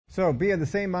So be of the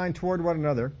same mind toward one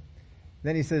another.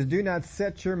 Then he says, do not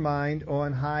set your mind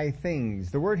on high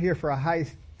things. The word here for high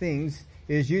things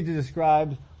is used to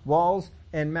describe walls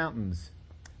and mountains.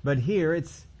 But here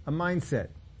it's a mindset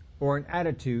or an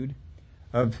attitude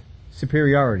of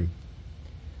superiority.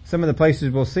 Some of the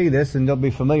places we'll see this, and they'll be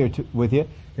familiar with you,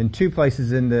 in two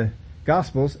places in the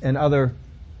Gospels and other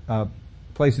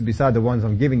places beside the ones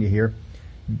I'm giving you here.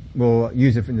 We'll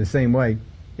use it in the same way.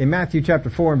 In Matthew chapter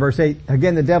 4 and verse 8,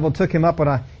 again the devil took him up on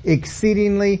an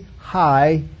exceedingly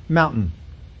high mountain.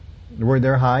 The word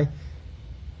there, high,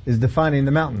 is defining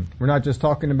the mountain. We're not just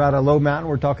talking about a low mountain,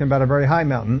 we're talking about a very high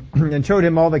mountain. And showed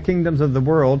him all the kingdoms of the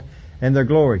world and their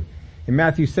glory. In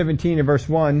Matthew 17 and verse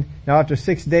 1, now after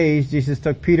 6 days, Jesus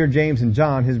took Peter, James, and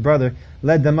John, his brother,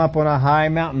 led them up on a high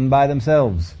mountain by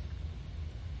themselves.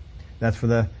 That's for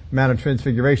the Mount of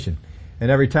Transfiguration.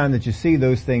 And every time that you see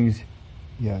those things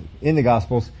in the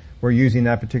Gospels, we're using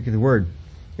that particular word.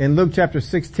 In Luke chapter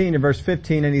 16 and verse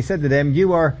 15, and he said to them,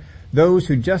 you are those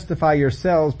who justify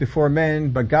yourselves before men,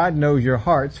 but God knows your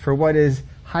hearts, for what is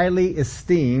highly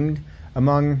esteemed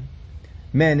among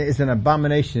men is an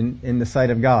abomination in the sight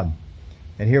of God.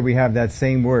 And here we have that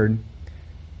same word.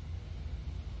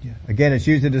 Again, it's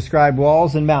used to describe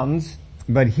walls and mountains,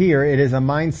 but here it is a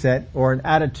mindset or an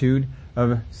attitude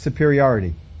of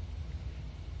superiority.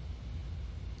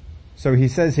 So he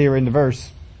says here in the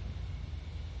verse,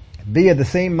 be of the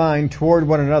same mind toward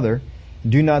one another.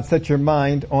 Do not set your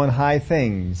mind on high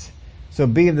things. So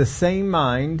be of the same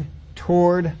mind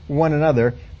toward one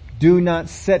another. Do not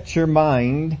set your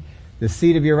mind, the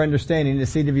seat of your understanding, the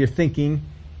seat of your thinking,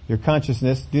 your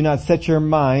consciousness. Do not set your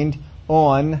mind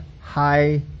on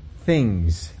high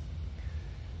things.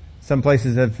 Some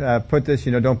places have put this,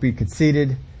 don't be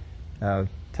conceited,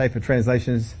 type of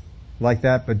translations like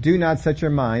that. But do not set your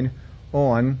mind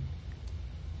on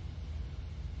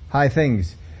high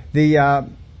things. The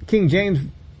King James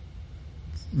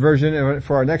version,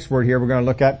 for our next word here, we're going to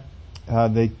look at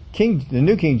the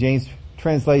New King James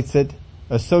translates it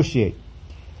associate.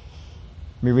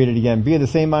 Let me read it again. Be of the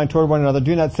same mind toward one another.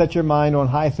 Do not set your mind on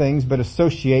high things, but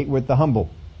associate with the humble.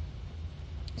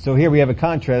 So here we have a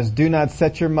contrast. Do not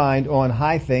set your mind on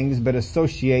high things, but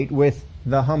associate with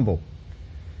the humble.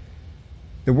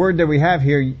 The word that we have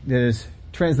here that is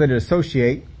translated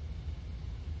associate,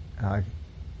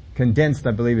 condensed,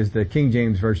 I believe, is the King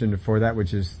James version for that,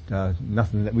 which is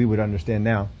nothing that we would understand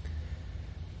now,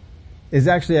 is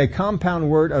actually a compound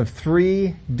word of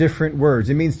 3 different words.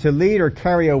 It means to lead or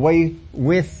carry away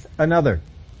with another.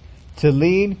 To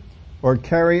lead or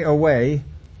carry away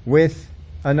with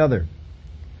another.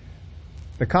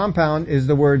 The compound is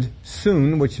the word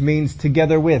soon, which means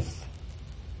together with.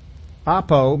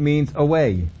 Apo means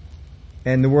away.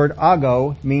 And the word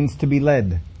ago means to be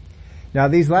led. Now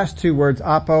these last 2 words,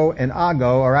 apo and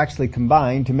ago, are actually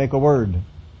combined to make a word.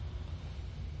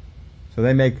 So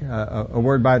they make a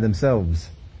word by themselves.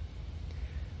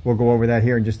 We'll go over that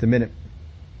here in just a minute.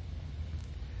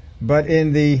 But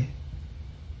in the,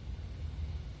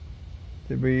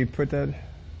 did we put that?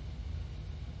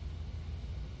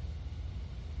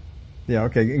 Yeah,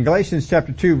 okay. In Galatians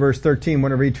chapter 2 verse 13, I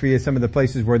want to read for you some of the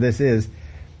places where this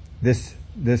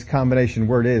combination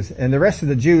word is. And the rest of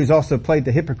the Jews also played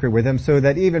the hypocrite with him, so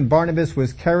that even Barnabas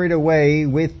was carried away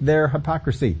with their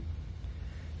hypocrisy.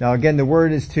 Now again, the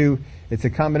word is it's a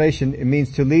combination. It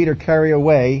means to lead or carry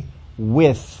away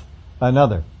with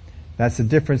another. That's the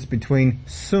difference between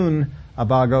soon,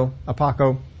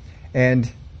 apako,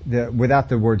 and without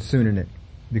the word soon in it.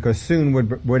 Because soon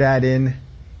would add in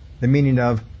the meaning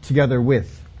of together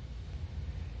with.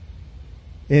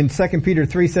 In 2 Peter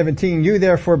 3:17, you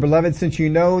therefore, beloved, since you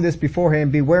know this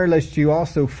beforehand, beware lest you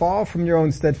also fall from your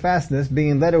own steadfastness,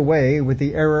 being led away with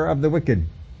the error of the wicked.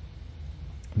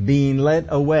 Being led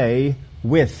away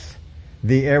with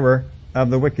the error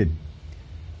of the wicked.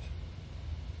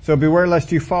 So beware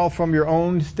lest you fall from your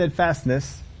own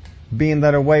steadfastness, being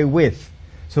led away with.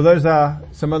 So there's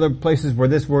some other places where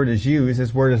this word is used.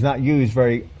 This word is not used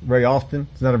very, very often.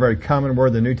 It's not a very common word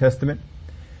in the New Testament.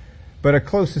 But a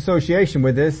close association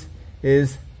with this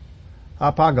is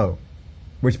apago,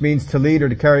 which means to lead or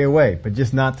to carry away, but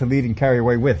just not to lead and carry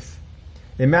away with.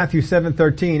 In Matthew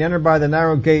 7:13, enter by the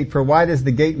narrow gate, for wide is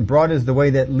the gate and broad is the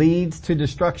way that leads to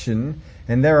destruction,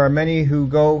 and there are many who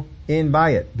go in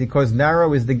by it, because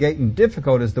narrow is the gate and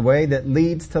difficult is the way that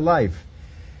leads to life.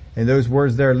 And those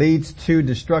words there, leads to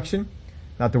destruction,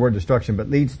 not the word destruction, but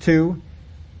leads to,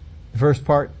 the first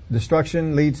part,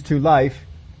 destruction leads to life.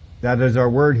 That is our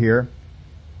word here,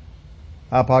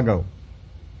 apago.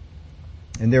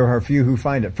 And there are a few who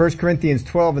find it. 1 Corinthians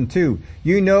 12:2.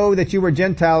 You know that you were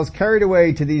Gentiles carried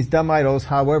away to these dumb idols,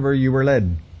 however you were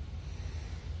led.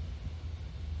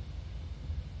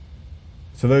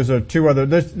 So those are two other,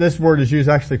 this word is used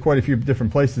actually quite a few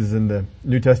different places in the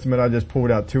New Testament. I just pulled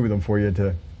out two of them for you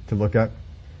to look at.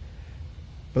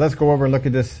 But let's go over and look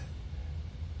at this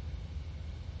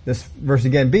verse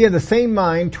again. Be of the same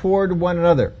mind toward one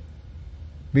another.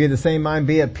 Be of the same mind,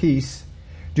 be at peace.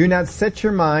 Do not set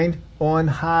your mind on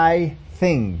high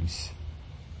things,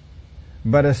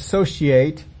 but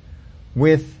associate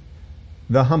with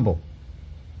the humble.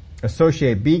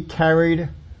 Associate, be carried.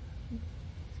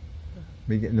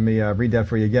 Let me read that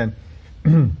for you again.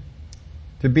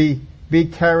 To be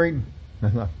carried.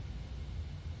 No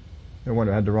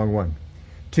wonder I had the wrong one.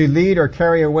 To lead or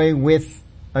carry away with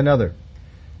another.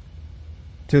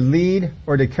 To lead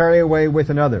or to carry away with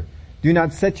another. Do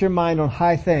not set your mind on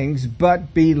high things,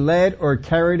 but be led or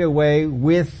carried away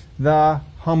with the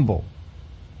humble.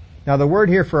 Now the word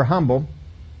here for humble,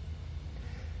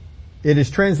 it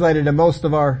is translated in most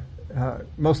of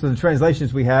the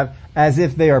translations we have as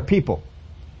if they are people.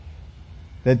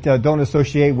 That don't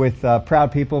associate with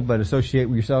proud people, but associate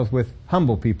yourselves with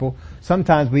humble people.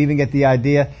 Sometimes we even get the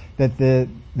idea that the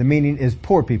meaning is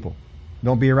poor people.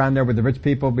 Don't be around there with the rich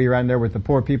people, be around there with the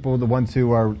poor people, the ones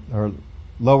who are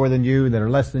lower than you, that are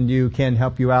less than you, can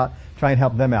help you out. Try and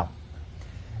help them out.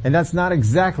 And that's not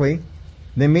exactly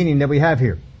the meaning that we have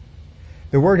here.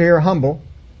 The word here, humble,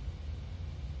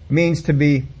 means to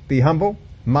be humble,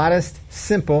 modest,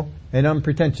 simple, and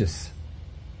unpretentious.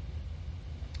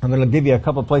 I'm going to give you a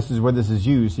couple of places where this is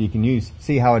used so you can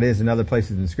see how it is in other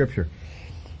places in Scripture.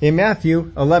 In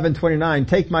Matthew 11:29,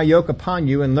 take my yoke upon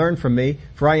you and learn from me,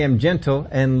 for I am gentle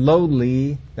and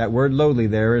lowly. That word lowly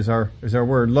there is our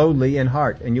word, lowly in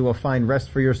heart, and you will find rest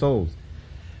for your souls.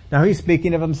 Now he's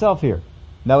speaking of himself here.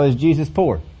 Now is Jesus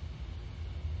poor?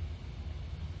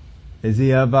 Is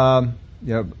he is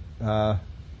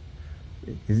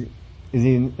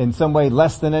he in some way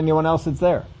less than anyone else that's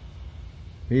there?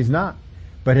 He's not.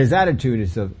 But his attitude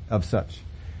is of such.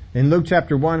 In Luke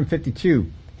chapter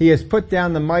 1:52, he has put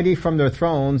down the mighty from their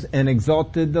thrones and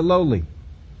exalted the lowly.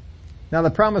 Now the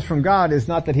promise from God is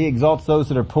not that he exalts those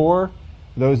that are poor,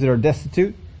 those that are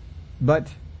destitute, but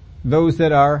those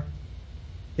that are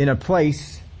in a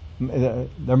place,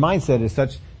 their mindset is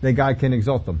such that God can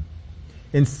exalt them.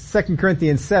 In 2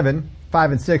 Corinthians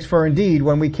 7:5-6, for indeed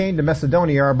when we came to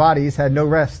Macedonia our bodies had no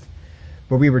rest,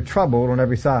 but we were troubled on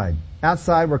every side.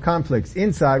 Outside were conflicts,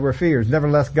 inside were fears.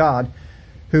 Nevertheless God,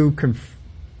 who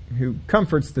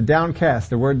comforts the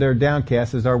downcast, the word there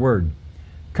downcast is our word,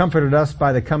 comforted us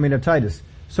by the coming of Titus.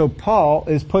 So Paul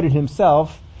is putting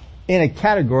himself in a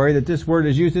category that this word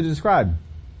is used to describe.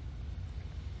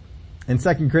 In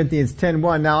 2 Corinthians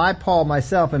 10:1, now I, Paul,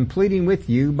 myself, am pleading with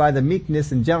you by the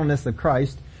meekness and gentleness of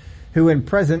Christ, who in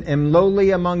present am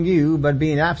lowly among you, but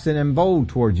being absent am bold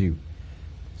towards you.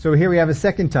 So here we have a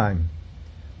second time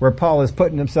where Paul is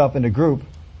putting himself in a group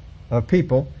of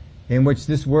people in which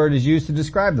this word is used to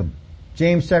describe them.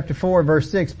 James chapter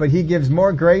 4:6, but he gives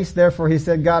more grace, therefore he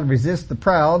said, God resists the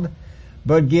proud,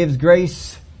 but gives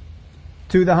grace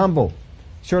to the humble.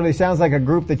 Surely sounds like a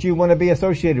group that you want to be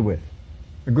associated with,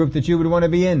 a group that you would want to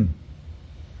be in.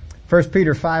 1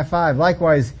 Peter 5:5,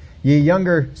 likewise, ye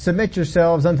younger, submit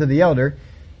yourselves unto the elder.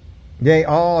 Yea,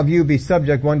 all of you be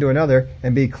subject one to another,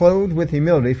 and be clothed with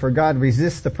humility, for God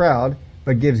resists the proud,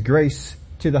 but gives grace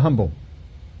to the humble.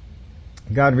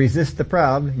 God resists the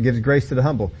proud and gives grace to the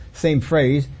humble. Same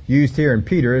phrase used here in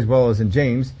Peter as well as in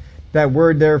James. That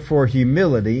word there for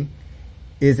humility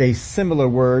is a similar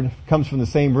word, comes from the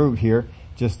same root here,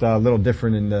 just a little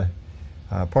different in the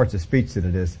parts of speech that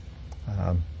it is.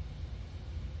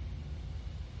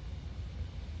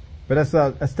 But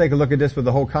let's take a look at this with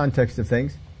the whole context of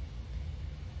things.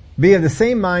 Be of the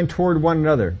same mind toward one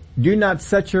another. Do not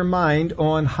set your mind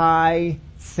on high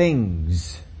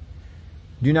things.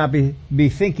 Do not be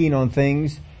thinking on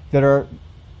things that are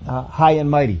high and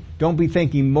mighty. Don't be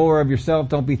thinking more of yourself.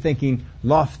 Don't be thinking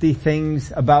lofty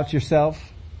things about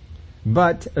yourself,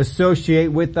 but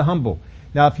associate with the humble.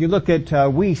 Now, if you look at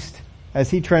Wiest, as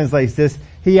he translates this,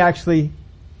 he actually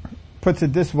puts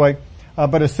it this way,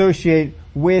 but associate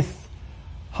with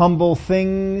humble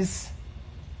things,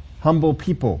 humble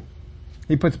people.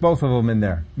 He puts both of them in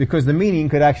there because the meaning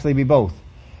could actually be both.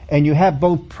 And you have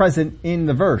both present in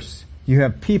the verse. You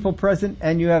have people present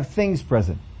and you have things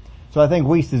present. So I think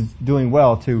Wiest is doing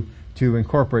well to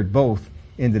incorporate both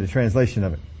into the translation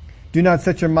of it. Do not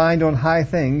set your mind on high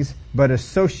things, but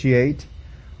associate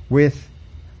with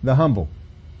the humble.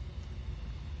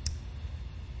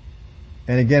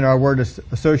 And again, our word is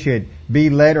associate. Be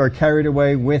led or carried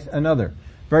away with another.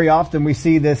 Very often we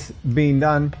see this being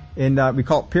done in, we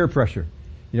call it peer pressure.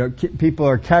 You know, people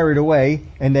are carried away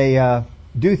and they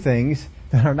do things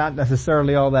that are not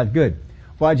necessarily all that good.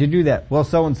 Why'd you do that? Well,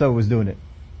 so-and-so was doing it.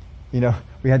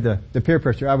 We had the peer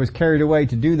pressure. I was carried away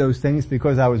to do those things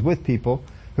because I was with people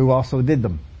who also did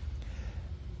them.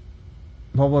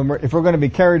 Well, if we're going to be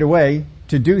carried away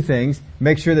to do things,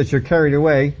 make sure that you're carried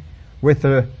away with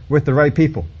the right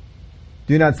people.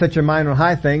 Do not set your mind on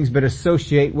high things, but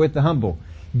associate with the humble.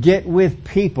 Get with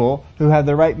people who have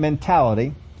the right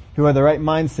mentality, who have the right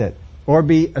mindset, or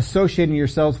be associating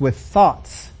yourselves with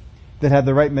thoughts that have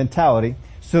the right mentality,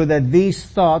 so that these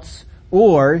thoughts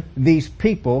or these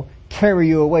people carry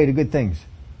you away to good things.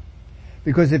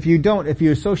 Because if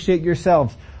you associate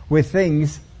yourselves with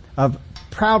things of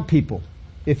proud people,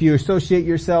 if you associate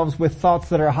yourselves with thoughts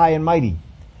that are high and mighty,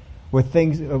 with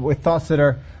thoughts that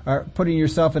are putting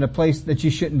yourself in a place that you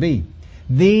shouldn't be,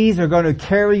 these are going to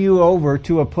carry you over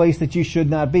to a place that you should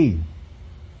not be,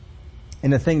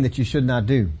 and a thing that you should not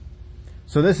do.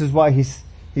 So this is why he's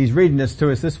reading this to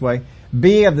us this way.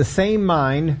 Be of the same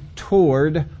mind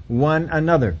toward one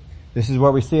another. This is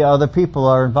where we see other people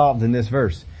are involved in this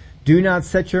verse. Do not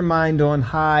set your mind on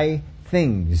high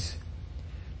things.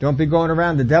 Don't be going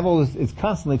around. The devil is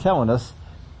constantly telling us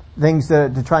things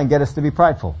to try and get us to be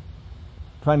prideful.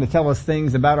 Trying to tell us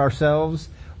things about ourselves.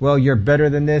 Well, you're better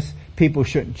than this. People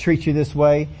shouldn't treat you this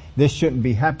way. This shouldn't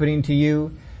be happening to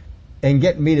you. And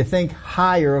getting me to think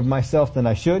higher of myself than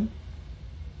I should.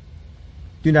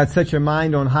 Do not set your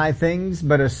mind on high things,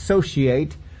 but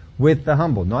associate with the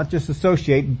humble. Not just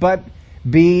associate, but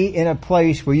be in a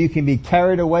place where you can be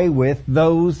carried away with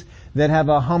those that have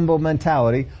a humble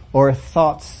mentality or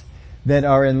thoughts that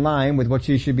are in line with what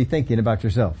you should be thinking about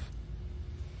yourself.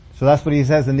 So that's what he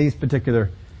says in these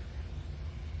particular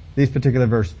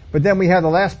verses. But then we have the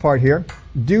last part here.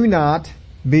 Do not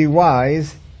be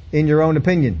wise in your own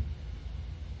opinion.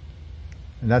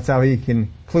 And that's how he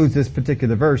concludes this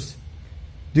particular verse.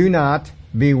 Do not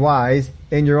be wise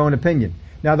in your own opinion.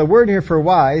 Now the word here for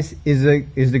wise is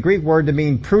the Greek word to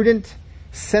mean prudent,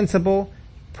 sensible,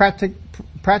 practically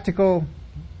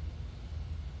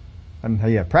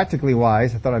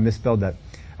wise. I thought I misspelled that.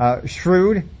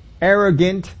 Shrewd,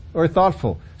 arrogant, or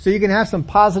thoughtful. So you can have some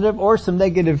positive or some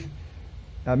negative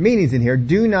meanings in here.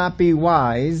 Do not be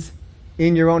wise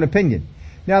in your own opinion.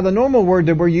 Now the normal word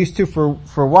that we're used to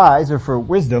for wise or for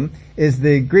wisdom is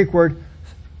the Greek word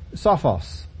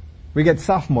sophos. We get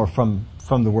sophomore from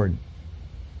the word.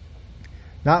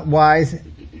 Not wise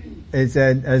as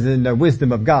in the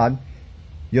wisdom of God.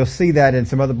 You'll see that in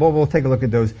some other, we'll take a look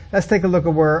at those. Let's take a look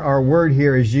at where our word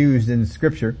here is used in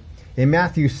Scripture. In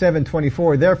Matthew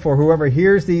 7:24, therefore whoever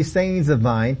hears these sayings of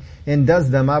mine and does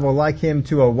them, I will like him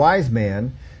to a wise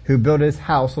man who built his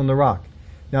house on the rock.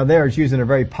 Now there it's used in a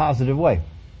very positive way.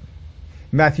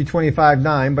 Matthew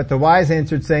 25:9, but the wise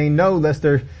answered saying, no, lest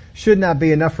there should not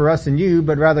be enough for us and you,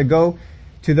 but rather go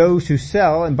to those who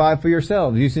sell and buy for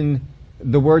yourselves, using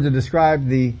the word to describe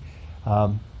the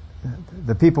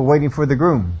people waiting for the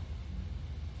groom.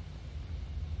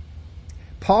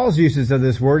 Paul's uses of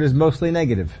this word is mostly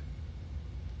negative.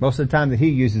 Most of the time that he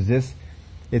uses this,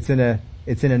 it's in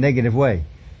a negative way.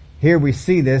 Here we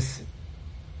see this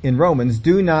in Romans.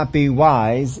 Do not be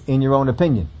wise in your own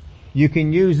opinion. You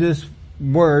can use this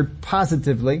word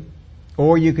positively,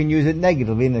 or you can use it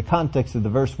negatively. In the context of the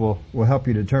verse will help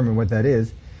you determine what that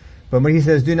is. But when he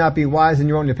says do not be wise in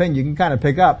your own opinion, you can kind of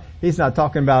pick up, he's not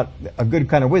talking about a good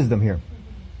kind of wisdom here.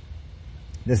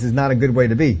 This is not a good way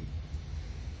to be.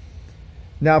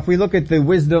 Now if we look at the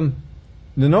wisdom,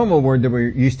 the normal word that we're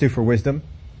used to for wisdom,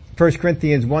 1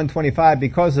 Corinthians 1:25,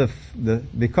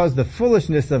 because the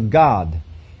foolishness of God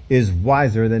is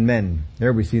wiser than men.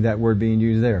 There we see that word being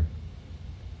used there.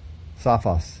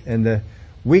 Sophos. And the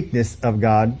weakness of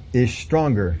God is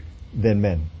stronger than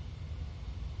men.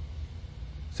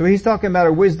 So he's talking about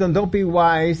a wisdom. Don't be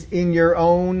wise in your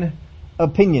own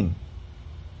opinion.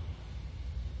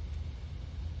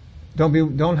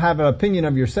 Don't have an opinion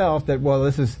of yourself that, well,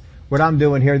 this is what I'm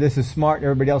doing here. This is smart.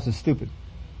 Everybody else is stupid.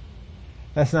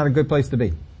 That's not a good place to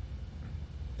be.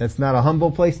 That's not a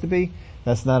humble place to be.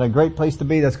 That's not a great place to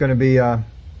be. That's going to be,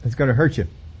 it's going to hurt you.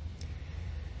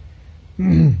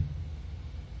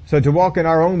 So to walk in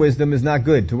our own wisdom is not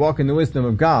good. To walk in the wisdom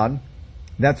of God,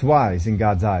 that's wise in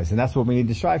God's eyes, and that's what we need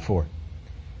to strive for.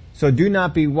 So do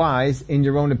not be wise in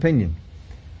your own opinion.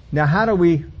 Now how do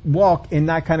we walk in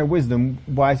that kind of wisdom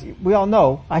wise? We all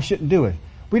know I shouldn't do it.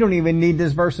 We don't even need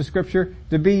this verse of Scripture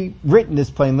to be written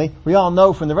this plainly. We all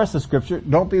know from the rest of Scripture,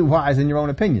 don't be wise in your own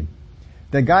opinion.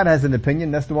 That God has an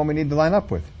opinion, that's the one we need to line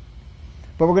up with.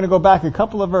 But we're going to go back a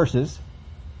couple of verses,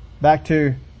 back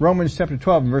to Romans chapter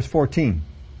 12 and verse 14.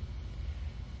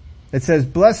 It says,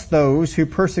 bless those who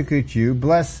persecute you,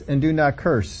 bless and do not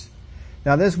curse.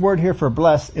 Now this word here for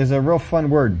bless is a real fun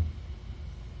word.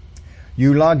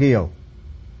 Eulogio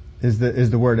is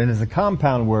the word, and it's a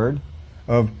compound word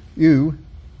of eu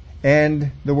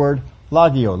and the word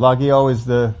logio. Logio is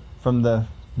from the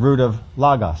root of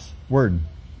logos, word.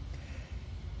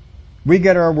 We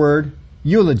get our word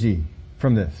eulogy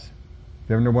from this.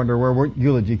 You ever wonder where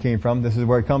eulogy came from? This is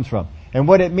where it comes from. And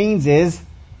what it means is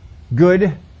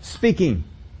good speaking.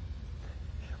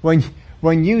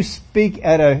 When you speak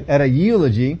at a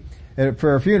eulogy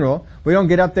for a funeral, we don't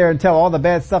get up there and tell all the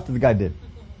bad stuff that the guy did.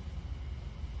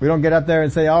 We don't get up there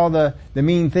and say all the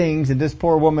mean things that this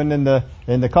poor woman in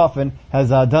the coffin has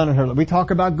done in her. We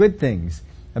talk about good things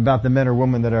about the men or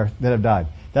women that have died.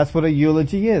 That's what a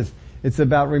eulogy is. It's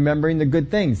about remembering the good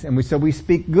things, and so we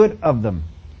speak good of them.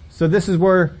 So this is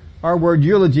where our word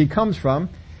eulogy comes from,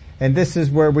 and this is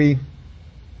where we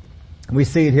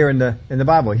see it here in the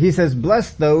Bible. He says, "Bless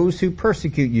those who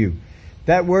persecute you."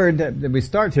 That word that we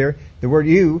start here, the word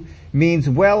 "you," means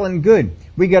well and good.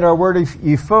 We get our word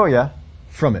euphoria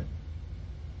from it.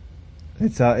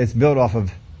 It's built off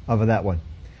of that one.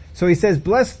 So he says,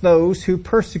 "Bless those who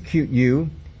persecute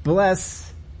you.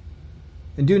 Bless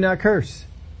and do not curse."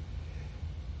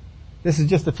 This is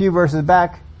just a few verses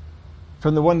back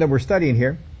from the one that we're studying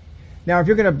here. Now, if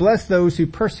you're going to bless those who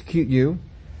persecute you,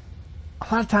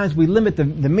 a lot of times we limit the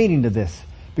meaning to this,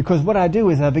 because what I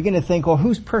do is I begin to think, well,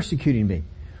 who's persecuting me?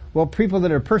 Well, people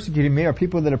that are persecuting me are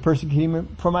people that are persecuting me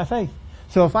for my faith.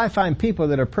 So if I find people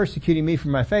that are persecuting me for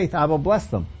my faith, I will bless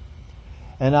them.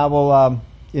 And I will,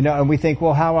 and we think,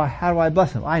 well, how do I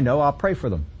bless them? I know, I'll pray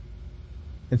for them.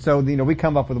 And so, we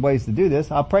come up with ways to do this.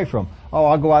 I'll pray for them. Oh,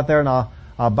 I'll go out there and I'll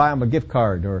buy them a gift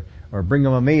card or bring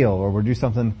them a meal, or we'll do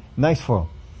something nice for them.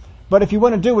 But if you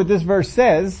want to do what this verse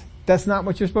says, that's not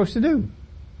what you're supposed to do.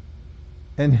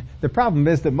 And the problem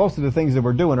is that most of the things that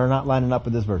we're doing are not lining up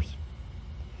with this verse.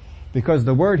 Because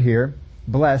the word here,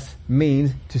 bless,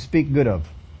 means to speak good of.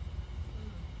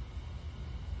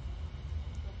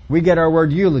 We get our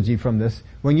word eulogy from this.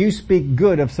 When you speak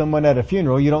good of someone at a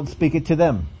funeral, you don't speak it to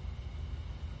them.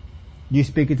 You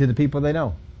speak it to the people they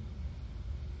know.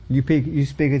 You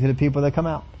speak it to the people that come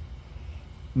out.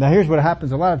 Now here's what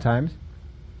happens a lot of times,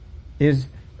 is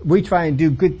we try and do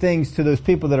good things to those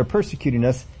people that are persecuting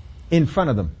us in front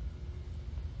of them.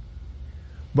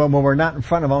 But when we're not in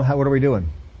front of them, what are we doing?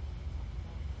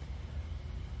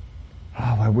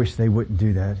 Oh, I wish they wouldn't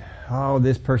do that. Oh,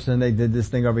 this person, they did this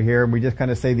thing over here. And we just kind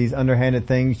of say these underhanded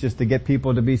things just to get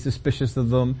people to be suspicious of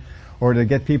them, or to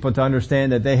get people to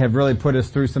understand that they have really put us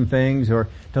through some things, or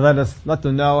to let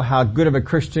them know how good of a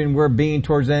Christian we're being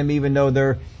towards them, even though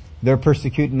they're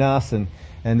persecuting us and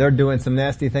they're doing some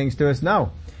nasty things to us.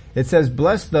 No. It says,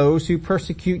 bless those who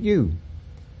persecute you.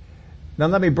 Now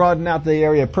let me broaden out the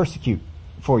area of persecute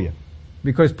for you.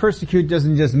 Because persecute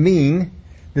doesn't just mean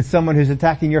that someone who's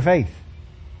attacking your faith.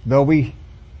 Though we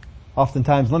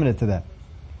oftentimes limit it to that.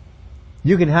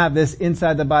 You can have this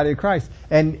inside the body of Christ.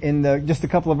 And in just a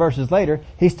couple of verses later,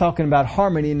 he's talking about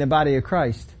harmony in the body of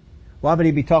Christ. Why would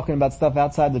he be talking about stuff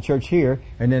outside the church here,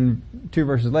 and then 2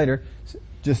 verses later,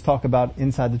 just talk about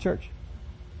inside the church?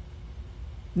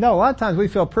 No, a lot of times we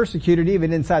feel persecuted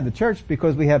even inside the church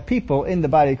because we have people in the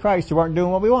body of Christ who aren't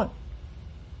doing what we want.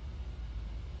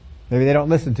 Maybe they don't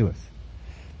listen to us.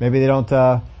 Maybe they don't,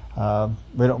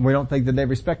 we don't think that they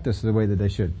respect us the way that they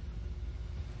should.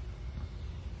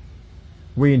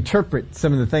 We interpret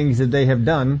some of the things that they have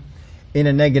done in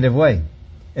a negative way.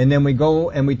 And then we go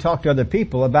and we talk to other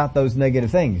people about those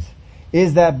negative things.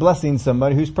 Is that blessing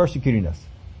somebody who's persecuting us?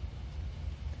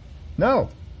 No.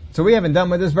 So we haven't done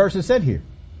what this verse has said here.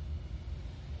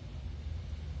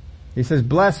 He says,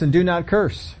 bless and do not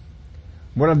curse.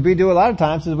 What we do a lot of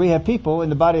times is we have people in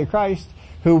the body of Christ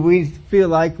who we feel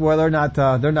like, well, they're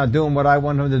not doing what I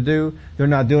want them to do. They're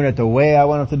not doing it the way I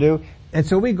want them to do. And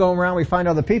so we go around, we find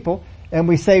other people, and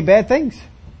we say bad things.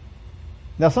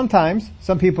 Now sometimes,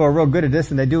 some people are real good at this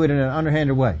and they do it in an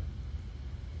underhanded way.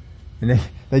 And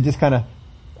they just kind of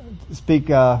speak,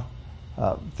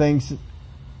 things,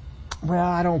 well,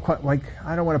 I don't want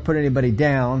to put anybody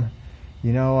down.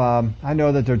 I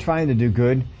know that they're trying to do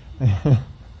good.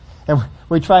 And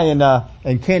we try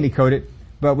and candy coat it,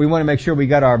 but we want to make sure we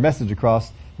got our message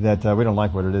across that, we don't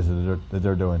like what it is that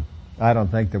they're doing. I don't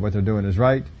think that what they're doing is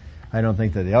right. I don't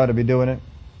think that they ought to be doing it.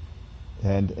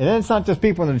 And it's not just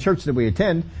people in the church that we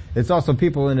attend, it's also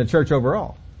people in the church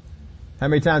overall. How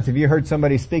many times have you heard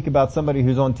somebody speak about somebody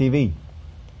who's on TV?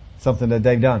 Something that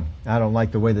they've done. I don't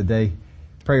like the way that they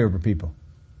pray over people.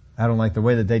 I don't like the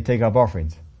way that they take up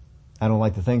offerings. I don't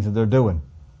like the things that they're doing.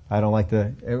 I don't like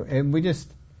and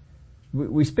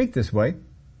we speak this way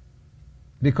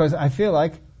because I feel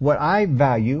like what I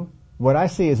value, what I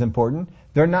see as important,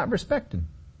 they're not respecting.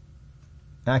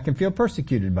 And I can feel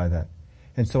persecuted by that.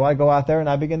 And so I go out there and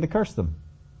I begin to curse them.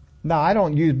 Now, I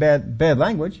don't use bad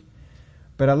language,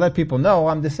 but I let people know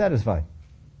I'm dissatisfied.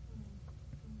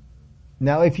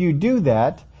 Now, if you do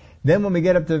that, then when we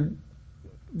get up to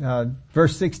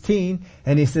verse 16,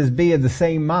 and he says, be of the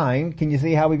same mind, can you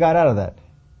see how we got out of that?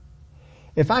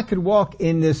 If I could walk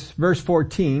in this verse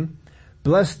 14,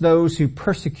 bless those who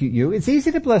persecute you. It's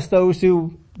easy to bless those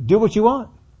who do what you want.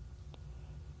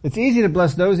 It's easy to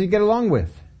bless those you get along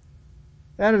with.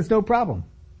 That is no problem.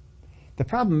 The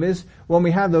problem is when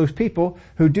we have those people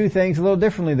who do things a little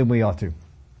differently than we ought to.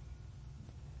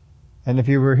 And if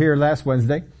you were here last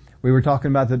Wednesday, we were talking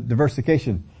about the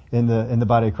diversification in the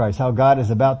body of Christ, how God is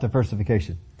about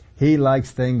diversification. He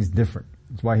likes things different.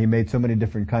 That's why he made so many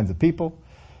different kinds of people.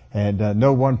 And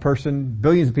no one person,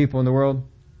 billions of people in the world,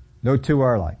 no two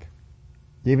are alike.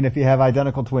 Even if you have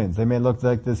identical twins, they may look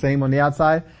like the same on the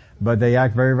outside, but they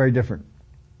act very, very different.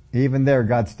 Even there,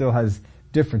 God still has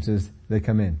differences that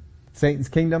come in. Satan's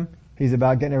kingdom, he's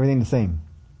about getting everything the same.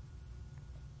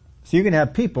 So you can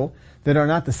have people that are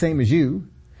not the same as you,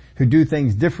 who do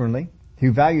things differently,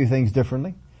 who value things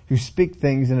differently, who speak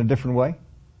things in a different way.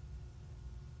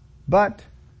 But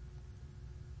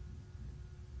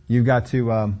you've got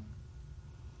to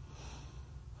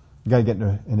get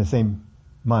in the same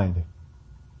mind.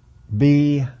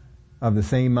 Be of the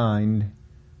same mind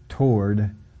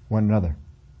toward one another.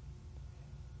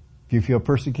 If you feel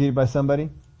persecuted by somebody,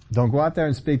 don't go out there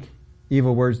and speak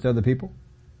evil words to other people.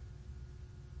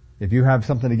 If you have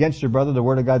something against your brother, the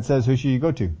Word of God says, who should you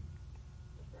go to?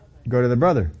 Go to the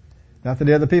brother, not to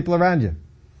the other people around you.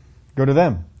 Go to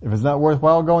them. If it's not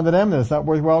worthwhile going to them, then it's not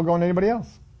worthwhile going to anybody else.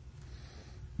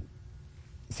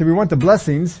 See, we want the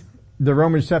blessings that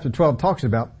Romans chapter 12 talks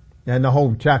about, and the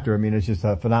whole chapter, I mean, it's just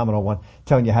a phenomenal one,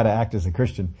 telling you how to act as a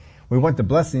Christian. We want the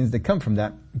blessings that come from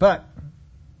that, but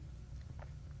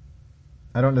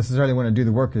I don't necessarily want to do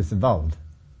the work that's involved.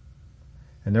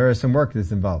 And there is some work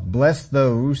that's involved. Bless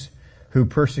those who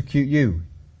persecute you.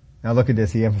 Now look at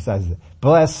this, he emphasizes it.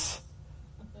 Bless,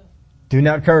 do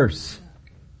not curse.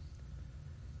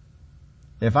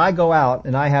 If I go out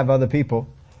and I have other people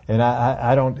and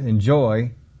I don't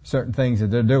enjoy certain things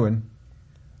that they're doing,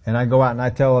 and I go out and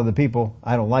I tell other people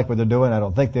I don't like what they're doing, I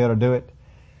don't think they ought to do it,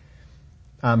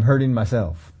 I'm hurting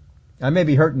myself. I may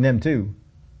be hurting them too,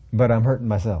 but I'm hurting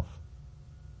myself.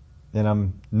 And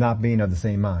I'm not being of the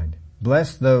same mind.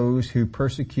 Bless those who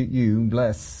persecute you,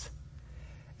 bless,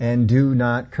 and do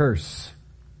not curse.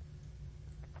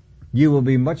 You will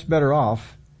be much better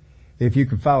off if you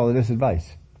can follow this advice.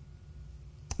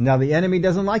 Now the enemy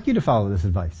doesn't like you to follow this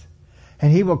advice.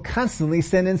 And he will constantly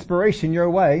send inspiration your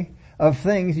way of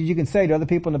things that you can say to other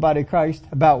people in the body of Christ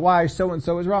about why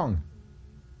so-and-so is wrong.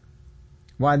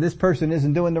 Why this person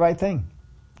isn't doing the right thing.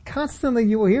 Constantly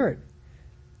you will hear it.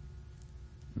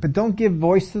 But don't give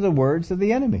voice to the words of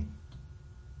the enemy.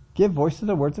 Give voice to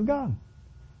the words of God.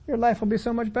 Your life will be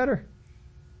so much better.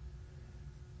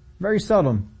 Very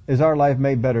seldom is our life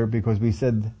made better because we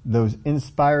said those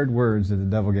inspired words that the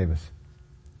devil gave us.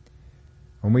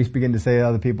 When we begin to say to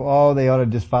other people, oh, they ought to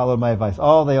just follow my advice.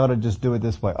 Oh, they ought to just do it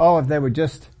this way. Oh, if they would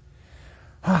just,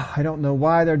 I don't know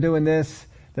why they're doing this.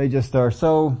 They just are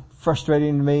so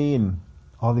frustrating to me and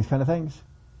all these kind of things.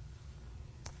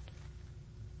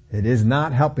 It is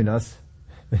not helping us.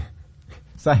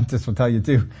 Scientists will tell you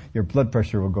too, your blood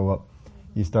pressure will go up.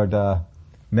 You start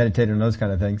meditating on those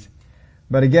kind of things.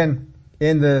 But again,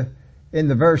 in the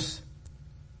verse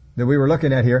that we were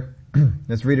looking at here,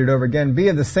 let's read it over again. Be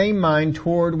of the same mind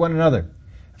toward one another.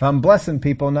 If I'm blessing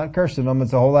people, not cursing them,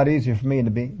 it's a whole lot easier for me to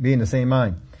be in the same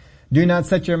mind. Do not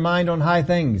set your mind on high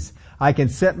things. I can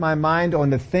set my mind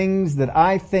on the things that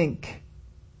I think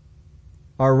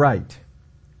are right.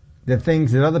 The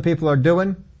things that other people are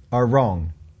doing are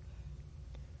wrong.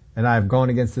 And I have gone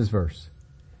against this verse.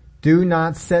 Do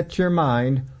not set your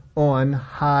mind on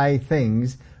high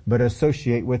things, but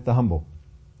associate with the humble.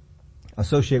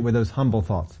 Associate with those humble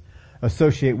thoughts.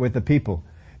 Associate with the people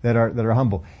that are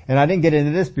humble. And I didn't get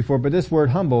into this before, but this word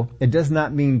humble, it does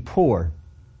not mean poor.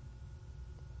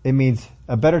 It means,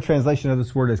 a better translation of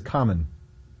this word is common.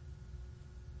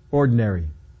 Ordinary.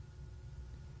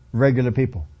 Regular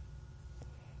people.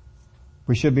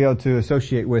 We should be able to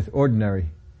associate with ordinary,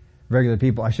 regular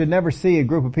people. I should never see a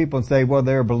group of people and say, well,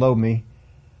 they're below me.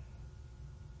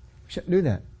 We shouldn't do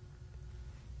that.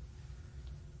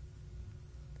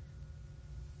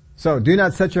 So, do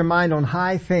not set your mind on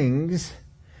high things,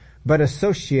 but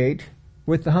associate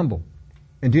with the humble.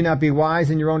 And do not be wise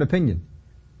in your own opinion.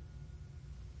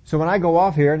 So when I go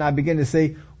off here and I begin to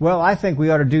say, well, I think we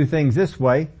ought to do things this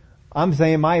way, I'm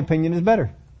saying my opinion is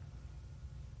better.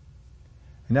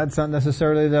 And that's not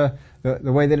necessarily the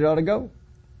way that it ought to go.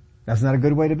 That's not a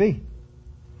good way to be.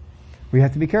 We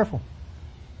have to be careful.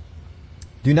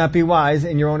 Do not be wise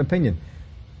in your own opinion.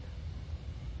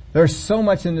 There's so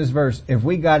much in this verse. If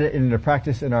we got it into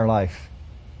practice in our life,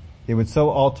 it would so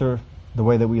alter the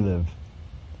way that we live.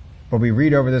 But we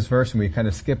read over this verse and we kind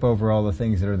of skip over all the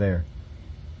things that are there.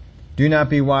 Do not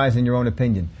be wise in your own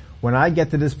opinion. When I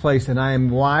get to this place and I am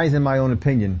wise in my own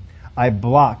opinion, I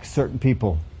block certain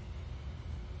people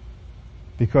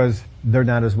because they're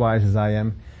not as wise as I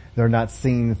am. They're not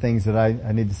seeing the things that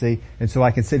I need to see. And so I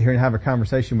can sit here and have a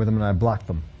conversation with them and I block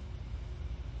them.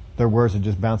 Their words are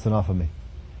just bouncing off of me.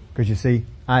 Because you see,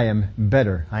 I am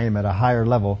better. I am at a higher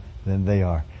level than they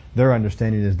are. Their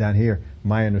understanding is down here.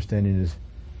 My understanding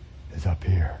is up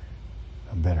here.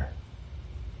 I'm better.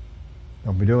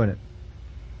 Don't be doing it.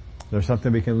 There's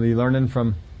something we can be learning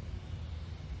from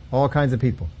all kinds of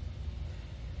people.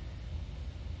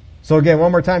 So again,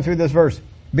 one more time through this verse.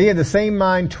 Be of the same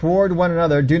mind toward one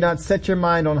another. Do not set your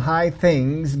mind on high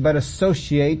things, but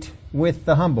associate with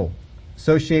the humble.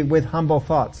 Associate with humble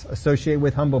thoughts. Associate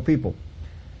with humble people.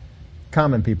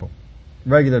 Common people.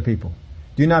 Regular people.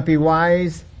 Do not be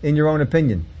wise in your own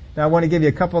opinion. Now I want to give you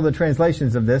a couple of the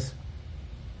translations of this.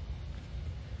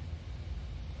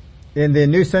 In the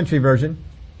New Century Version,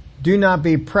 do not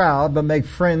be proud, but make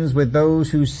friends with those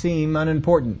who seem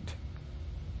unimportant.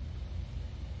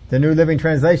 The New Living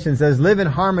Translation says, live in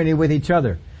harmony with each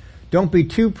other. Don't be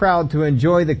too proud to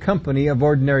enjoy the company of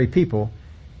ordinary people,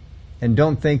 and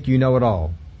don't think you know it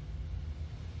all.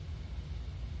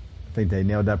 I think they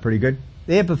nailed that pretty good.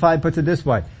 The Amplified puts it this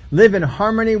way. Live in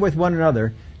harmony with one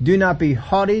another. Do not be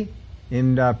haughty,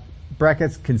 in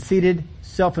brackets, conceited,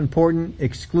 self-important,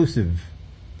 exclusive.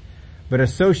 But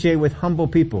associate with humble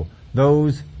people,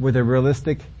 those with a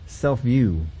realistic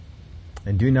self-view.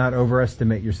 And do not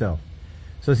overestimate yourself.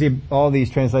 So see, all these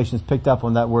translations picked up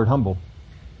on that word humble.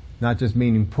 Not just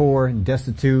meaning poor,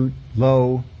 destitute,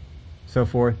 low, so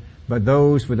forth, but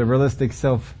those with a realistic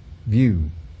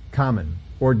self-view, common,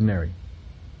 ordinary.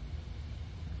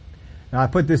 Now I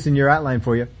put this in your outline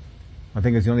for you. I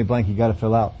think it's the only blank you got to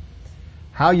fill out.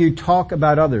 How you talk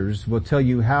about others will tell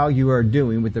you how you are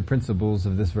doing with the principles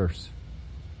of this verse.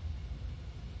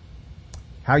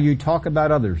 How you talk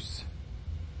about others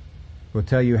will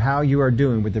tell you how you are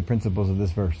doing with the principles of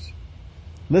this verse.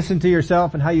 Listen to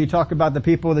yourself and how you talk about the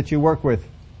people that you work with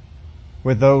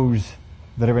those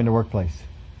that are in the workplace.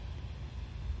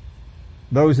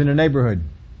 Those in the neighborhood,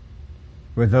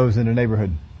 with those in the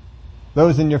neighborhood.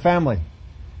 Those in your family,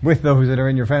 with those that are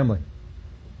in your family.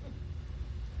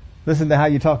 Listen to how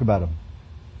you talk about them.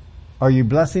 Are you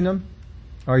blessing them?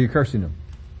 Or are you cursing them?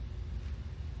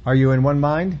 Are you in one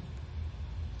mind?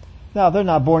 Now, if they're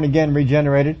not born again,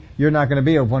 regenerated, you're not going to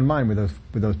be of one mind with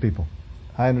those people.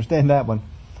 I understand that one.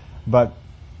 But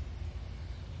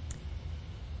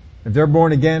if they're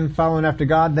born again, following after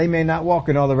God, they may not walk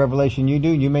in all the revelation you do.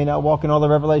 You may not walk in all the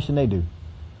revelation they do.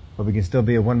 But we can still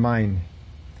be of one mind.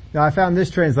 Now, I found this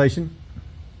translation.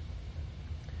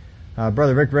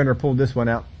 Brother Rick Renner pulled this one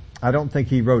out. I don't think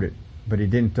he wrote it, but he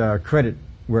didn't credit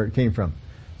where it came from.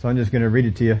 So I'm just going to read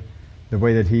it to you the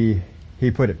way that he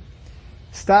put it.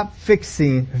 Stop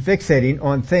fixating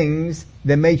on things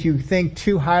that make you think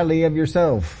too highly of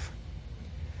yourself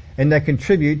and that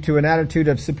contribute to an attitude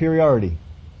of superiority.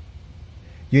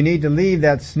 You need to leave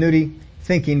that snooty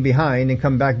thinking behind and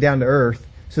come back down to earth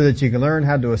so that you can learn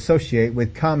how to associate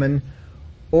with common,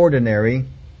 ordinary,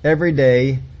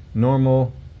 everyday,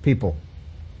 normal people.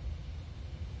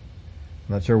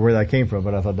 I'm not sure where that came from,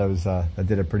 but I thought that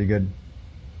did a pretty good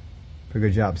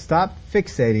job. Stop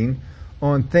fixating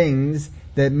on things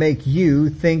that make you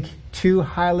think too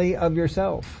highly of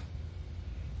yourself.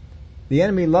 The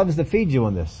enemy loves to feed you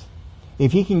on this.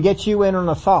 If he can get you in on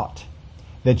a thought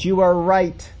that you are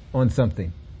right on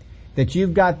something, that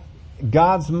you've got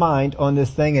God's mind on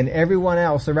this thing and everyone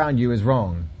else around you is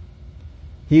wrong,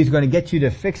 he's going to get you to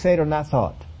fixate on that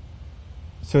thought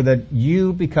so that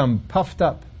you become puffed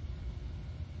up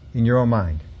in your own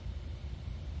mind.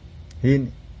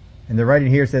 And the writing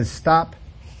here says, stop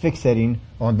fixating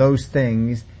on those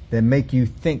things that make you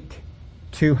think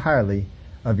too highly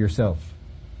of yourself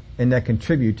and that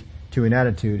contribute to an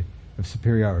attitude of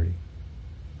superiority.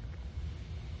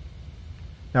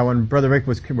 Now when Brother Rick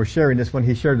was sharing this one,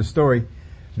 he shared a story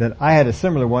that I had a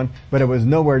similar one, but it was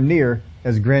nowhere near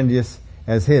as grandiose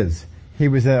as his. He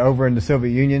was over in the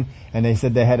Soviet Union, and they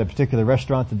said they had a particular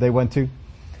restaurant that they went to,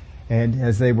 and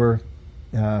as they went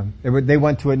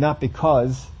to it not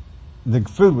because the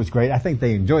food was great. I think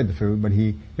they enjoyed the food, but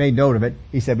he made note of it.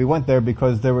 He said, we went there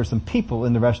because there were some people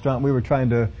in the restaurant we were trying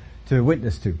to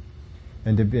witness to.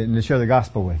 and to share the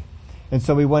gospel with. And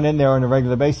so we went in there on a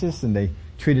regular basis, and they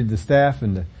treated the staff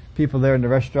and the people there in the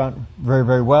restaurant very,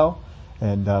 very well,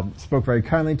 and spoke very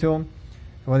kindly to them.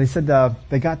 Well, they said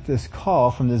they got this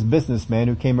call from this businessman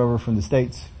who came over from the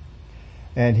States,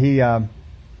 and he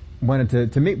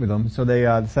wanted to meet with them. So they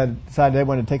decided they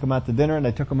wanted to take him out to dinner, and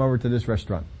they took him over to this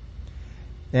restaurant.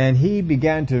 And he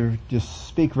began to just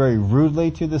speak very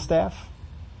rudely to the staff,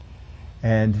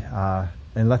 and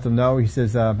let them know. He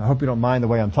says, "I hope you don't mind the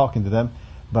way I'm talking to them,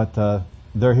 but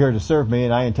they're here to serve me,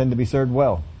 and I intend to be served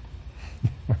well."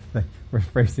 We're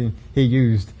phrasing he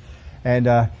used.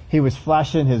 And he was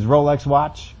flashing his Rolex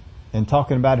watch and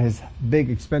talking about his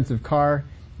big expensive car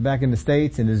back in the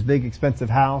States and his big expensive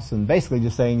house, and basically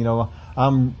just saying,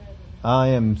 I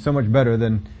am so much better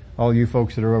than all you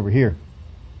folks that are over here.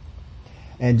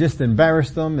 And just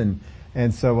embarrassed them,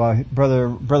 and so Brother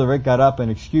Rick got up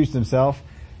and excused himself,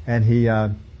 and he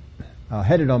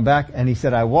headed on back, and he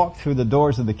said, "I walked through the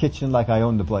doors of the kitchen like I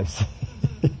owned the place."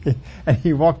 And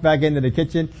he walked back into the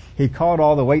kitchen. He called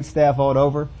all the wait staff all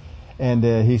over, and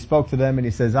he spoke to them, and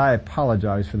he says, "I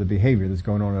apologize for the behavior that's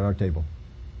going on at our table."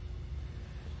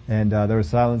 And there was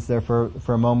silence there for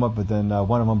a moment, but then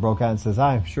one of them broke out and says,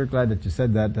 "I'm sure glad that you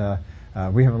said that.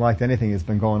 We haven't liked anything that's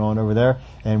been going on over there,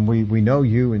 and we know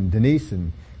you and Denise,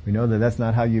 and we know that that's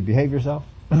not how you behave yourself."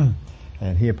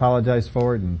 And he apologized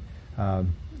for it and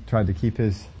tried to keep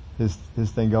his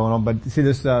thing going on. But see,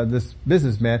 this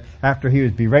businessman, after he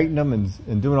was berating them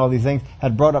and doing all these things,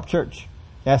 had brought up church.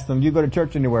 Asked them, "Do you go to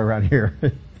church anywhere around here?"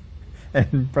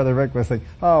 And Brother Rick was like,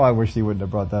 "Oh, I wish he wouldn't have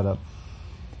brought that up,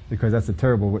 because that's a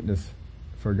terrible witness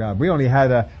for God." We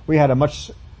had a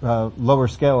much lower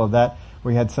scale of that.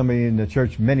 We had somebody in the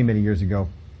church many, many years ago,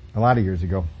 a lot of years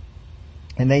ago,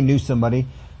 and they knew somebody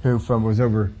who was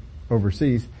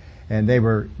overseas, and they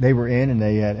were in, and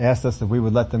they had asked us if we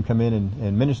would let them come in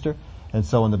and minister. And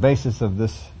so on the basis of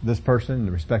this person,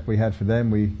 the respect we had for them,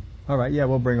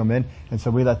 we'll bring them in. And so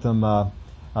we let them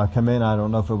come in. I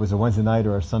don't know if it was a Wednesday night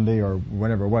or a Sunday or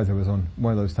whenever it was. It was on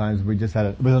one of those times. We just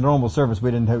it was a normal service. We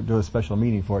didn't do a special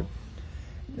meeting for it.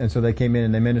 And so they came in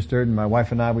and they ministered, and my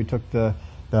wife and I, we took the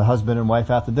husband and wife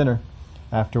out to dinner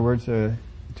afterwards to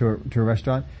a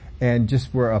restaurant, and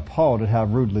just were appalled at how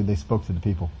rudely they spoke to the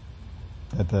people.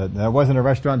 That wasn't a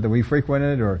restaurant that we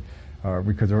frequented, or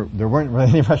because there weren't really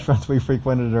any restaurants we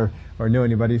frequented or knew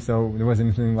anybody, so there wasn't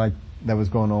anything like that was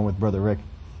going on with Brother Rick.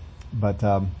 But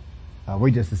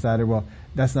we just decided, well,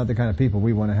 that's not the kind of people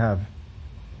we want to have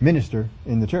minister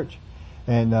in the church.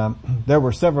 And there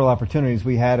were several opportunities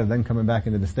we had of them coming back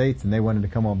into the States, and they wanted to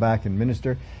come on back and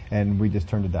minister, and we just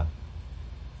turned it down.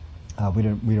 We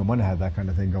don't want to have that kind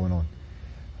of thing going on,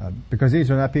 because these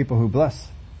are not people who bless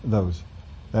those.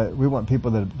 We want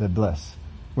people that bless.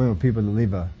 We want people that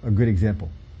leave a good example,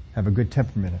 have a good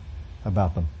temperament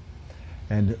about them,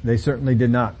 and they certainly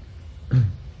did not.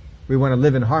 We want to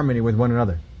live in harmony with one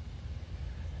another.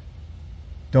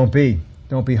 Don't be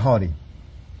haughty.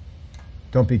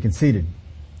 Don't be conceited.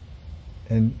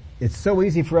 And it's so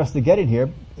easy for us to get in here.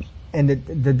 And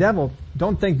the devil,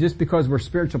 don't think just because we're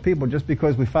spiritual people, just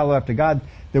because we follow after God,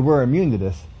 that we're immune to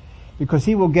this. Because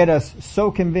he will get us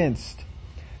so convinced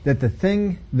that the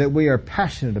thing that we are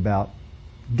passionate about,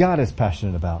 God is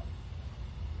passionate about.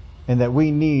 And that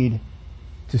we need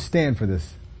to stand for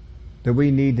this. That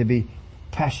we need to be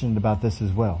passionate about this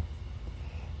as well.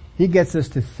 He gets us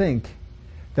to think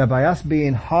that by us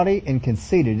being haughty and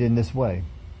conceited in this way,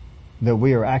 that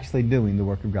we are actually doing the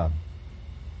work of God.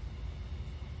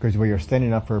 Because we are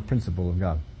standing up for a principle of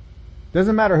God.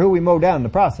 Doesn't matter who we mow down in the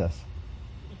process.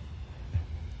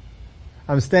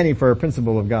 I'm standing for a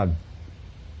principle of God.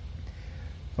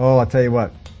 Oh, I'll tell you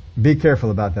what. Be careful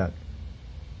about that.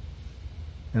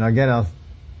 And again, I'll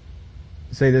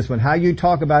say this one. How you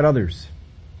talk about others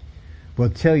will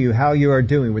tell you how you are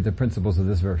doing with the principles of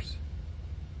this verse.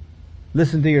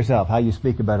 Listen to yourself, how you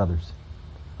speak about others.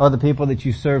 Other people that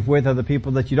you serve with, other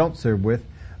people that you don't serve with,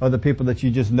 other people that you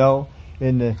just know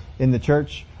in the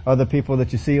church, other people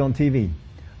that you see on TV,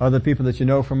 other people that you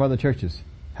know from other churches.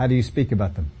 How do you speak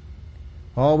about them?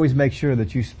 Always make sure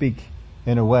that you speak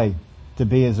in a way to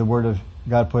be, as the Word of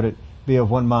God put it, be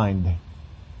of one mind.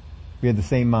 Be of the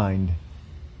same mind.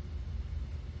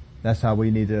 That's how we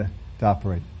need to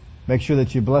operate. Make sure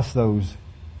that you bless those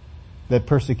that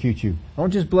persecute you.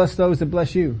 Don't just bless those that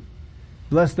bless you.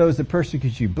 Bless those that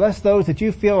persecute you. Bless those that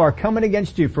you feel are coming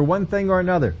against you for one thing or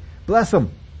another. Bless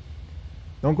them.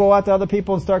 Don't go out to other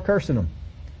people and start cursing them.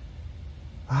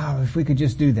 If we could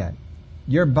just do that.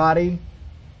 Your body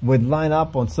would line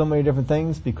up on so many different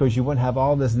things because you wouldn't have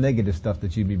all this negative stuff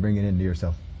that you'd be bringing into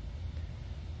yourself.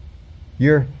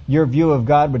 Your view of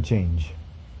God would change.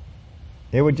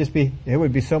 It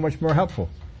would be so much more helpful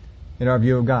in our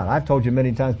view of God. I've told you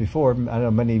many times before, I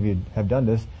know many of you have done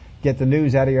this, get the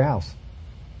news out of your house.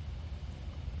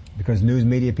 Because news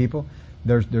media people,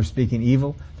 they're speaking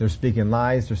evil, they're speaking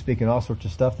lies, they're speaking all sorts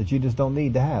of stuff that you just don't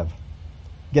need to have.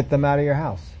 Get them out of your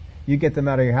house. You get them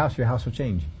out of your house will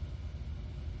change.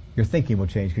 Your thinking will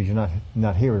change because you're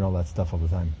not hearing all that stuff all the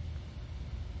time.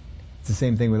 It's the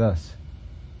same thing with us.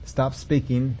 Stop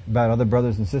speaking about other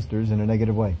brothers and sisters in a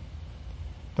negative way.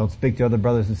 Don't speak to other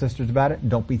brothers and sisters about it.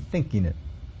 Don't be thinking it.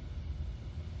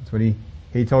 That's what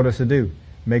he told us to do.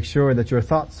 Make sure that your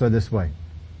thoughts are this way.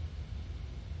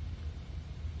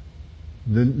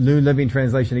 The New Living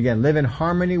Translation again. Live in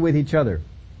harmony with each other.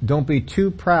 Don't be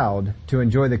too proud to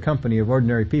enjoy the company of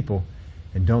ordinary people,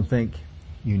 and don't think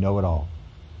you know it all.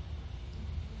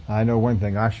 I know one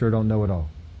thing. I sure don't know it all.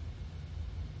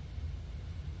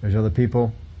 There's other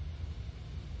people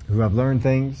who have learned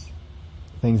things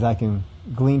I can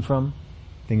glean from,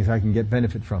 things I can get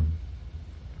benefit from.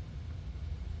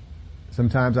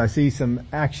 Sometimes I see some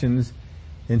actions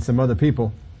in some other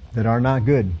people that are not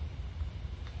good.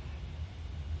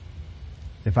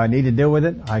 If I need to deal with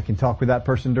it, I can talk with that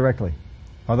person directly.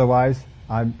 Otherwise,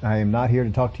 I am not here to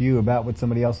talk to you about what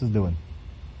somebody else is doing.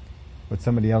 What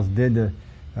somebody else did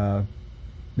that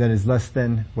is less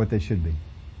than what they should be.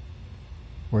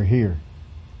 We're here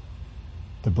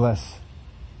to bless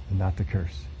and not to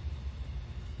curse.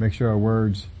 Make sure our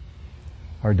words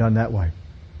are done that way.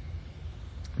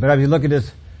 But as you look at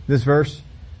this verse,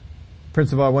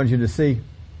 principle I want you to see,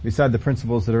 beside the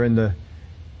principles that are in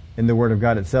the Word of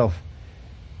God itself,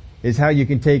 is how you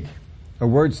can take a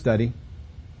word study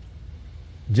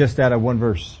just out of one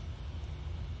verse.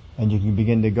 And you can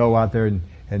begin to go out there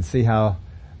and see how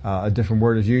a different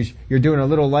word is used. You're doing a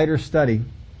little lighter study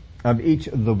of each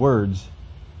of the words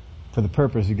for the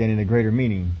purpose of getting a greater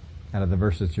meaning out of the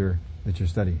verse that you're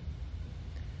studying.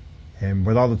 And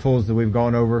with all the tools that we've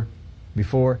gone over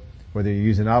before, whether you're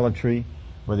using Olive Tree,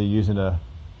 whether you're using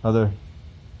other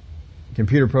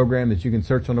computer program that you can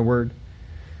search on a word,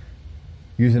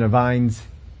 using a Vines,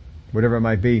 whatever it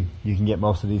might be, you can get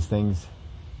most of these things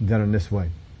done in this way.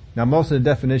 Now, most of the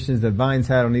definitions that Vines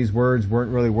had on these words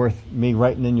weren't really worth me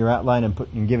writing in your outline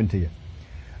and giving to you.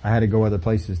 I had to go other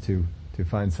places to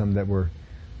find some that were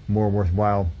more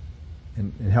worthwhile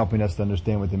in helping us to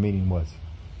understand what the meaning was.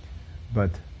 But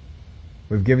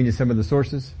we've given you some of the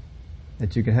sources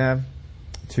that you can have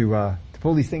to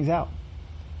pull these things out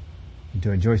and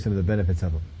to enjoy some of the benefits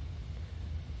of them.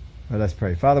 Well, let's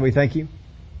pray. Father, we thank you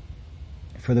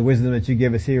for the wisdom that you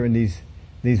give us here in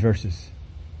these verses.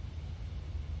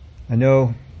 I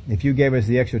know if you gave us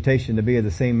the exhortation to be of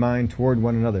the same mind toward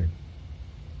one another,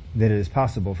 that it is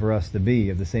possible for us to be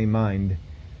of the same mind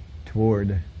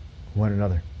toward one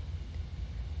another.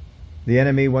 The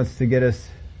enemy wants to get us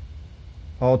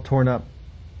all torn up,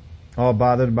 all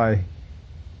bothered by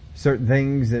certain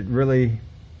things that really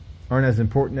aren't as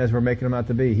important as we're making them out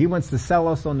to be. He wants to sell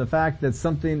us on the fact that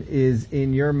something is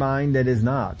in your mind that is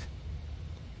not.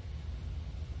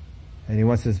 And he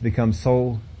wants us to become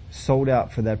sold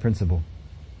out for that principle.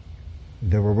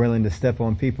 That we're willing to step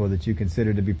on people that you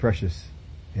consider to be precious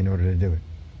in order to do it.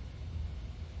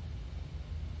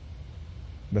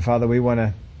 But Father, we want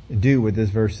to do what this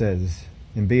verse says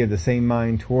and be of the same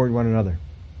mind toward one another.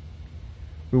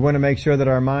 We want to make sure that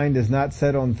our mind is not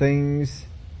set on things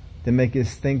that make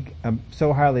us think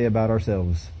so highly about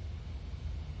ourselves.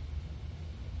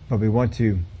 But we want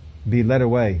to be led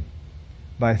away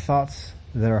by thoughts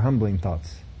that are humbling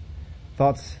thoughts.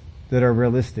 Thoughts that are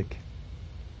realistic.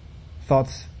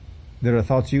 Thoughts that are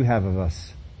thoughts you have of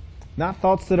us. Not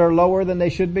thoughts that are lower than they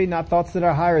should be, not thoughts that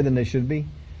are higher than they should be,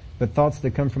 but thoughts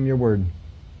that come from your word.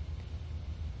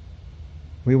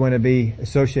 We want to be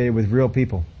associated with real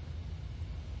people.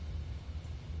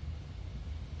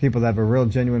 People that have a real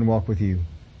genuine walk with you.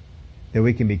 That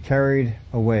we can be carried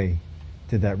away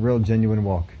to that real genuine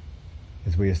walk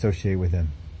as we associate with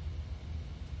them.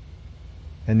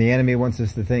 And the enemy wants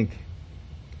us to think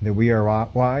that we are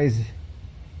wise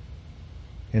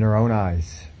in our own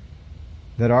eyes.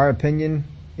 That our opinion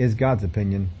is God's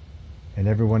opinion and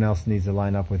everyone else needs to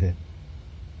line up with it.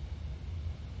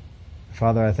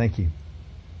 Father, I thank you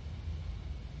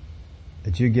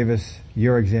that you give us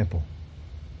your example,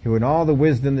 who in all the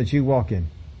wisdom that you walk in,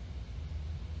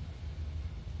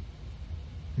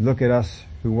 look at us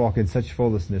who walk in such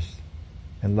foolishness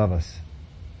and love us.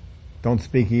 Don't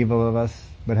speak evil of us,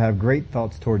 but have great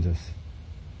thoughts towards us.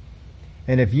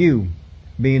 And if you,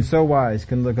 being so wise,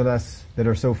 can look at us that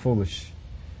are so foolish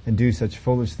and do such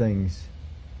foolish things,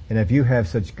 and if you have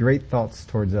such great thoughts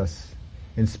towards us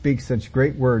and speak such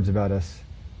great words about us,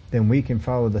 then we can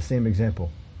follow the same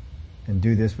example and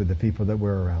do this with the people that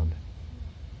we're around.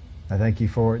 I thank you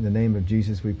for it. In the name of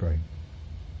Jesus we pray.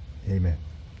 Amen.